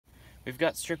We've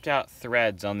got stripped out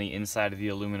threads on the inside of the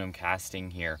aluminum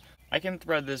casting here. I can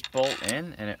thread this bolt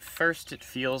in, and at first it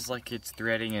feels like it's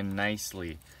threading in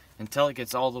nicely until it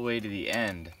gets all the way to the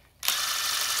end.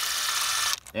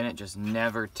 Then it just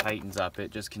never tightens up.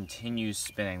 It just continues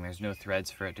spinning. There's no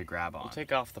threads for it to grab on. We'll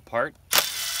take off the part.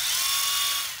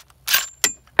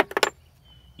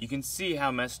 You can see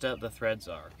how messed up the threads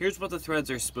are. Here's what the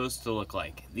threads are supposed to look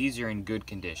like. These are in good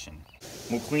condition.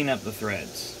 We'll clean up the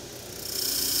threads.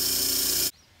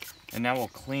 And now we'll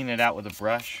clean it out with a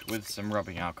brush with some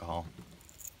rubbing alcohol.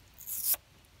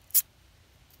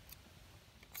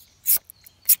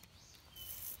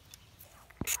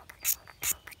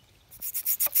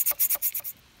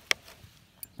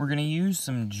 We're going to use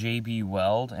some JB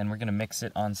Weld, and we're going to mix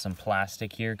it on some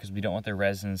plastic here because we don't want the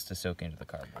resins to soak into the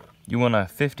cardboard. You want a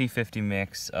 50-50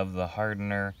 mix of the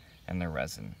hardener and the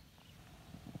resin.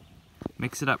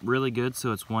 Mix it up really good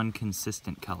so it's one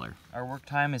consistent color. Our work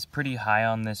time is pretty high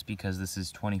on this because this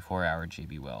is 24-hour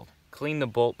JB Weld. Clean the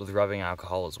bolt with rubbing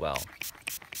alcohol as well.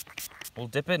 We'll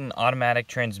dip it in automatic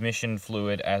transmission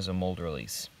fluid as a mold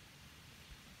release.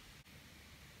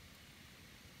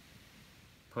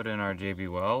 Put in our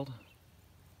JB Weld.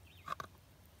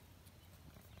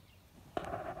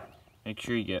 Make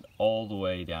sure you get all the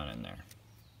way down in there.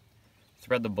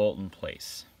 Thread the bolt in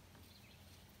place.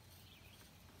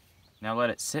 Now let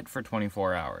it sit for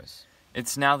 24 hours.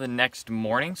 It's now the next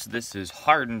morning, so this is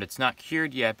hardened. It's not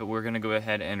cured yet, but we're gonna go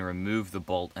ahead and remove the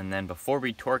bolt, and then before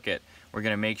we torque it, we're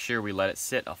gonna make sure we let it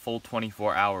sit a full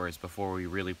 24 hours before we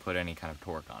really put any kind of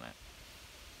torque on it.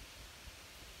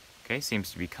 Okay,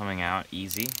 seems to be coming out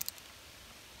easy.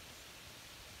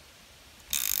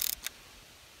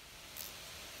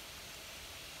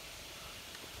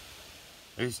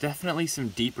 There's definitely some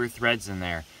deeper threads in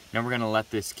there. Now we're going to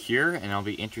let this cure, and I'll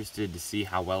be interested to see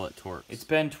how well it torques. It's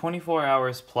been 24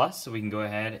 hours plus, so we can go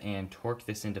ahead and torque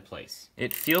this into place.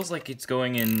 It feels like it's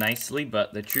going in nicely,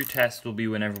 but the true test will be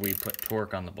whenever we put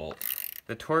torque on the bolt.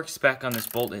 The torque spec on this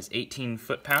bolt is 18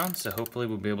 foot-pounds, so hopefully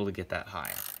we'll be able to get that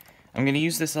high. I'm going to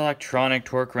use this electronic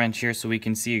torque wrench here so we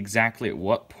can see exactly at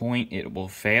what point it will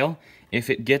fail. If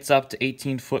it gets up to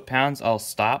 18 foot-pounds, I'll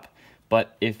stop.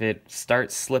 But if it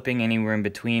starts slipping anywhere in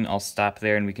between, I'll stop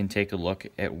there and we can take a look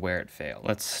at where it failed.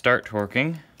 Let's start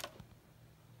torquing.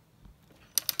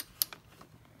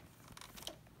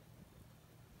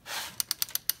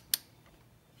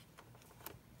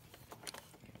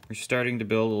 We're starting to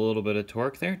build a little bit of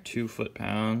torque there, 2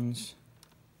 foot-pounds.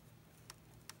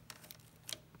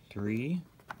 3,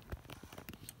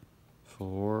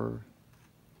 4,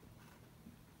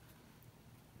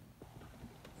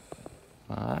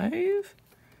 5.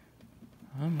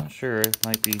 I'm not sure. It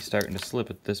might be starting to slip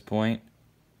at this point.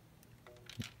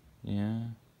 Yeah.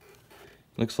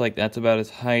 Looks like that's about as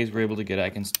high as we're able to get. I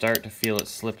can start to feel it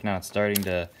slip now. It's starting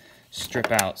to strip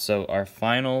out. So our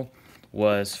final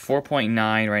was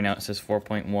 4.9. Right now it says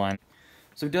 4.1.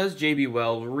 So does JB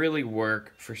Weld really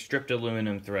work for stripped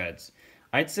aluminum threads?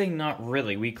 I'd say not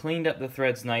really. We cleaned up the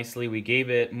threads nicely, we gave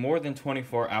it more than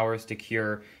 24 hours to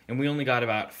cure, and we only got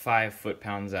about 5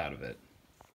 foot-pounds out of it.